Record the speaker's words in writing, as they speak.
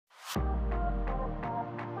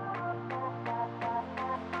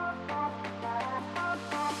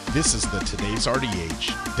This is the Today's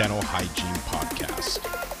RDH Dental Hygiene Podcast,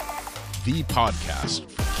 the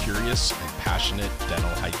podcast for curious and passionate dental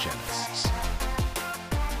hygienists.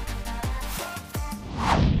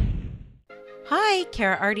 Hi,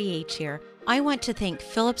 Kara RDH here. I want to thank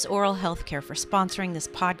Philips Oral Healthcare for sponsoring this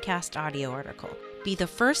podcast audio article. Be the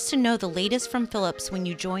first to know the latest from Philips when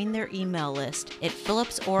you join their email list at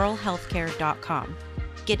philipsoralhealthcare.com.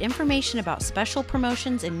 Get information about special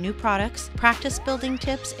promotions and new products, practice building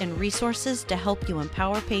tips, and resources to help you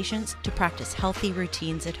empower patients to practice healthy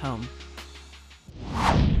routines at home.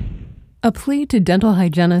 A Plea to Dental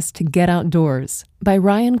Hygienists to Get Outdoors by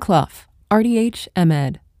Ryan Clough, RDH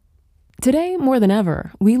MEd. Today, more than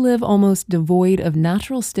ever, we live almost devoid of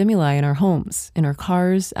natural stimuli in our homes, in our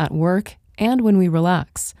cars, at work, and when we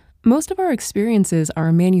relax. Most of our experiences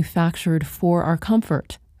are manufactured for our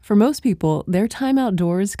comfort. For most people, their time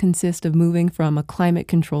outdoors consists of moving from a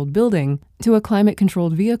climate-controlled building to a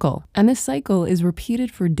climate-controlled vehicle, and this cycle is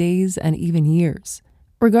repeated for days and even years.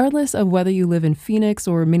 Regardless of whether you live in Phoenix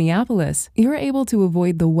or Minneapolis, you're able to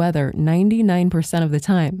avoid the weather 99% of the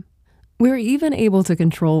time. We're even able to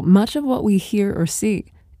control much of what we hear or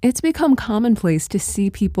see. It's become commonplace to see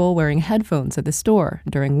people wearing headphones at the store,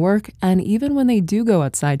 during work, and even when they do go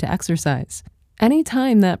outside to exercise. Any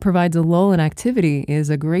time that provides a lull in activity is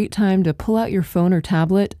a great time to pull out your phone or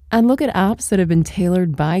tablet and look at apps that have been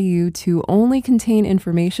tailored by you to only contain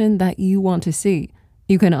information that you want to see.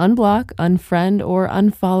 You can unblock, unfriend, or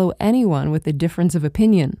unfollow anyone with a difference of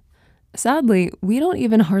opinion. Sadly, we don't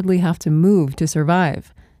even hardly have to move to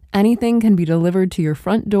survive. Anything can be delivered to your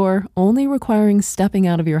front door, only requiring stepping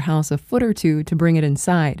out of your house a foot or two to bring it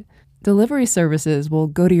inside. Delivery services will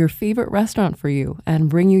go to your favorite restaurant for you and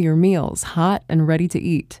bring you your meals hot and ready to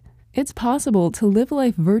eat. It's possible to live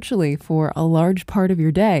life virtually for a large part of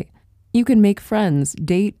your day. You can make friends,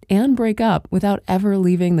 date, and break up without ever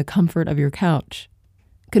leaving the comfort of your couch.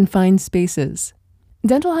 Confined spaces.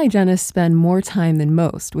 Dental hygienists spend more time than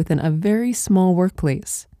most within a very small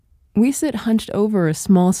workplace. We sit hunched over a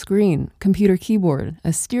small screen, computer keyboard,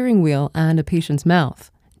 a steering wheel, and a patient's mouth.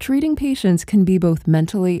 Treating patients can be both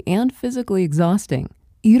mentally and physically exhausting.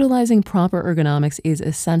 Utilizing proper ergonomics is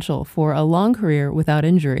essential for a long career without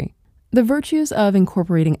injury. The virtues of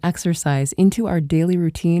incorporating exercise into our daily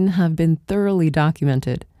routine have been thoroughly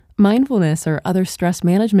documented. Mindfulness or other stress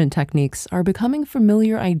management techniques are becoming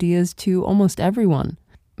familiar ideas to almost everyone.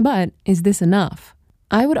 But is this enough?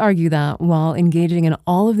 I would argue that while engaging in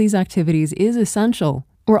all of these activities is essential,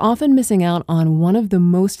 we're often missing out on one of the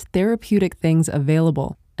most therapeutic things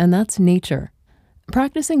available, and that's nature.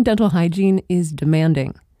 Practicing dental hygiene is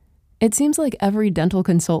demanding. It seems like every dental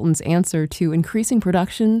consultant's answer to increasing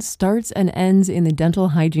production starts and ends in the dental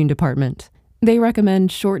hygiene department. They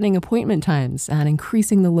recommend shortening appointment times and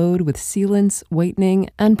increasing the load with sealants, whitening,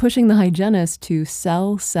 and pushing the hygienist to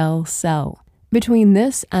sell. Between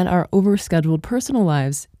this and our overscheduled personal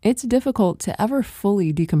lives, it's difficult to ever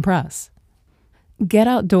fully decompress. Get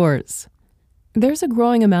outdoors. There's a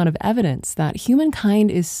growing amount of evidence that humankind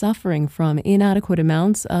is suffering from inadequate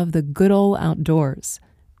amounts of the good old outdoors.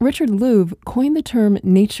 Richard Louv coined the term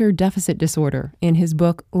nature deficit disorder in his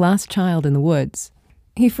book Last Child in the Woods.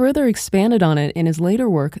 He further expanded on it in his later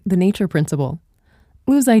work, The Nature Principle.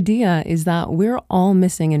 Louv's idea is that we're all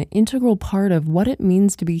missing an integral part of what it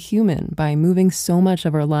means to be human by moving so much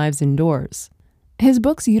of our lives indoors. His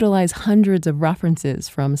books utilize hundreds of references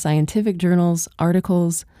from scientific journals,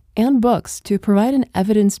 articles, and books to provide an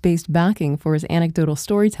evidence-based backing for his anecdotal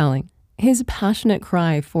storytelling. His passionate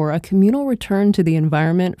cry for a communal return to the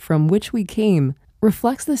environment from which we came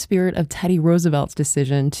reflects the spirit of Teddy Roosevelt's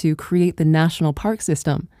decision to create the National Park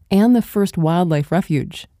System and the first wildlife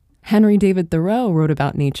refuge. Henry David Thoreau wrote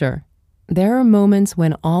about nature. There are moments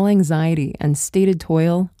when all anxiety and stated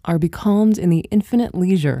toil are becalmed in the infinite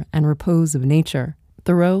leisure and repose of nature.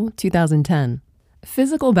 Thoreau, 2010.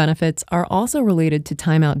 Physical benefits are also related to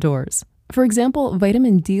time outdoors. For example,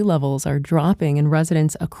 vitamin D levels are dropping in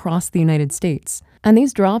residents across the United States, and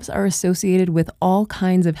these drops are associated with all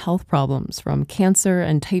kinds of health problems, from cancer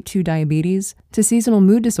and type 2 diabetes to seasonal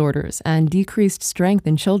mood disorders and decreased strength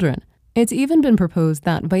in children. It's even been proposed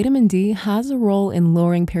that vitamin D has a role in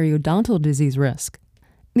lowering periodontal disease risk.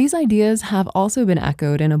 These ideas have also been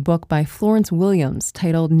echoed in a book by Florence Williams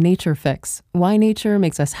titled Nature Fix: Why Nature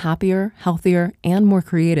Makes Us Happier, Healthier, and More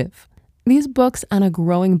Creative. These books and a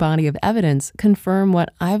growing body of evidence confirm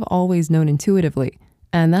what I've always known intuitively,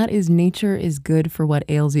 and that is nature is good for what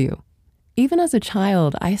ails you. Even as a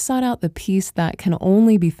child, I sought out the peace that can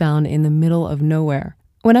only be found in the middle of nowhere.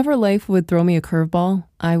 Whenever life would throw me a curveball,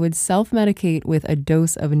 I would self-medicate with a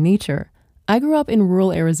dose of nature. I grew up in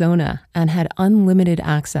rural Arizona and had unlimited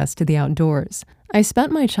access to the outdoors. I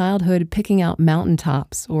spent my childhood picking out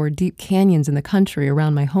mountaintops or deep canyons in the country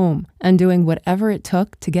around my home and doing whatever it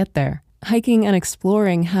took to get there. Hiking and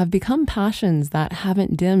exploring have become passions that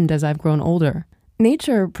haven't dimmed as I've grown older.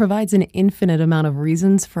 Nature provides an infinite amount of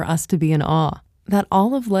reasons for us to be in awe. That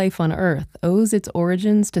all of life on Earth owes its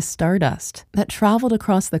origins to stardust that traveled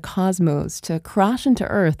across the cosmos to crash into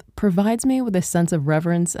Earth provides me with a sense of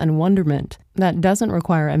reverence and wonderment that doesn't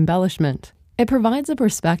require embellishment. It provides a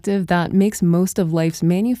perspective that makes most of life's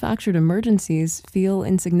manufactured emergencies feel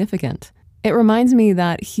insignificant. It reminds me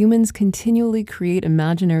that humans continually create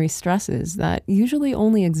imaginary stresses that usually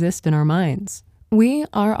only exist in our minds. We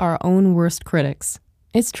are our own worst critics.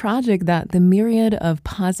 It's tragic that the myriad of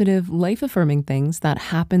positive, life-affirming things that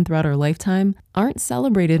happen throughout our lifetime aren't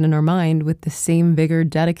celebrated in our mind with the same vigor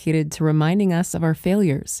dedicated to reminding us of our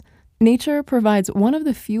failures. Nature provides one of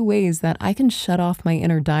the few ways that I can shut off my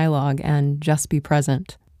inner dialogue and just be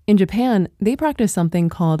present. In Japan, they practice something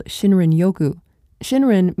called Shinrin-yoku.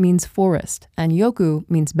 Shinrin means forest, and yoku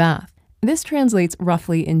means bath. This translates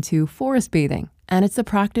roughly into forest bathing, and it's the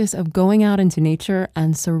practice of going out into nature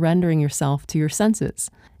and surrendering yourself to your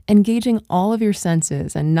senses, engaging all of your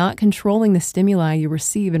senses and not controlling the stimuli you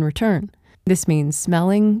receive in return. This means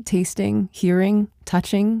smelling, tasting, hearing,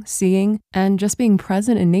 touching, seeing, and just being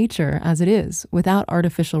present in nature as it is, without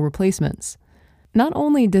artificial replacements. Not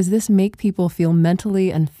only does this make people feel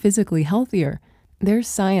mentally and physically healthier, there's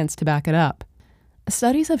science to back it up.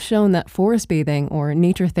 Studies have shown that forest bathing or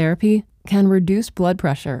nature therapy can reduce blood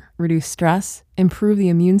pressure, reduce stress, improve the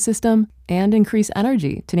immune system, and increase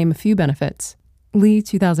energy, to name a few benefits. Lee,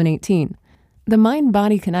 2018. The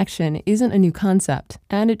mind-body connection isn't a new concept,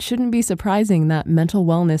 and it shouldn't be surprising that mental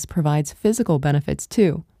wellness provides physical benefits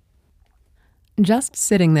too. Just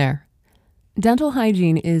sitting there. Dental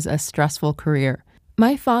hygiene is a stressful career.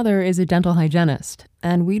 My father is a dental hygienist,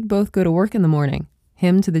 and we'd both go to work in the morning,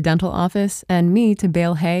 him to the dental office and me to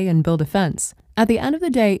bale hay and build a fence. At the end of the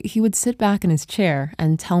day, he would sit back in his chair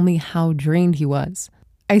and tell me how drained he was.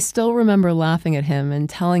 I still remember laughing at him and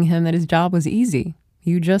telling him that his job was easy.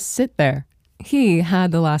 You just sit there. He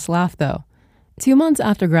had the last laugh, though. 2 months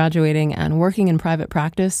after graduating and working in private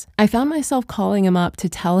practice, I found myself calling him up to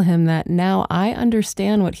tell him that now I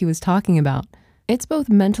understand what he was talking about. It's both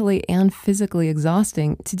mentally and physically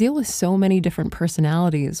exhausting to deal with so many different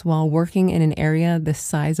personalities while working in an area the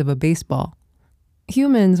size of a baseball.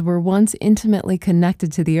 Humans were once intimately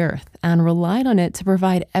connected to the earth and relied on it to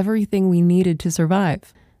provide everything we needed to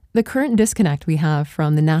survive. The current disconnect we have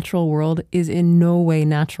from the natural world is in no way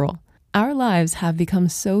natural. Our lives have become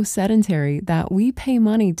so sedentary that we pay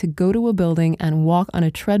money to go to a building and walk on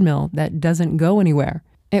a treadmill that doesn't go anywhere.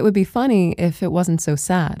 It would be funny if it wasn't so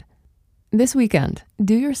sad. This weekend,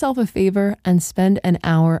 do yourself a favor and spend an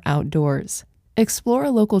hour outdoors. Explore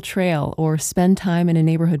a local trail or spend time in a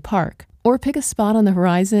neighborhood park, or pick a spot on the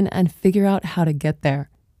horizon and figure out how to get there.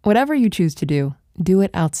 Whatever you choose to do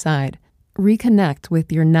it outside. Reconnect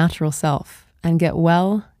with your natural self and get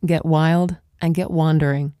well, get wild, and get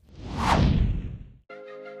wandering.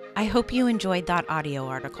 I hope you enjoyed that audio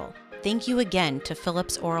article. Thank you again to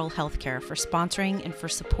Philips Oral Healthcare for sponsoring and for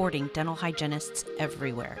supporting dental hygienists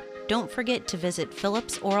everywhere. Don't forget to visit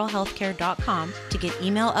philipsoralhealthcare.com to get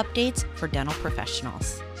email updates for dental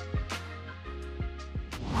professionals.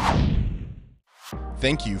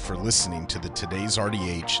 Thank you for listening to the Today's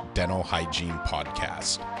RDH Dental Hygiene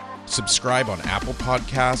Podcast. Subscribe on Apple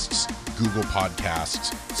Podcasts, Google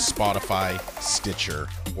Podcasts, Spotify, Stitcher,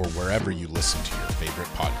 or wherever you listen to your favorite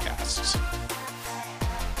podcasts.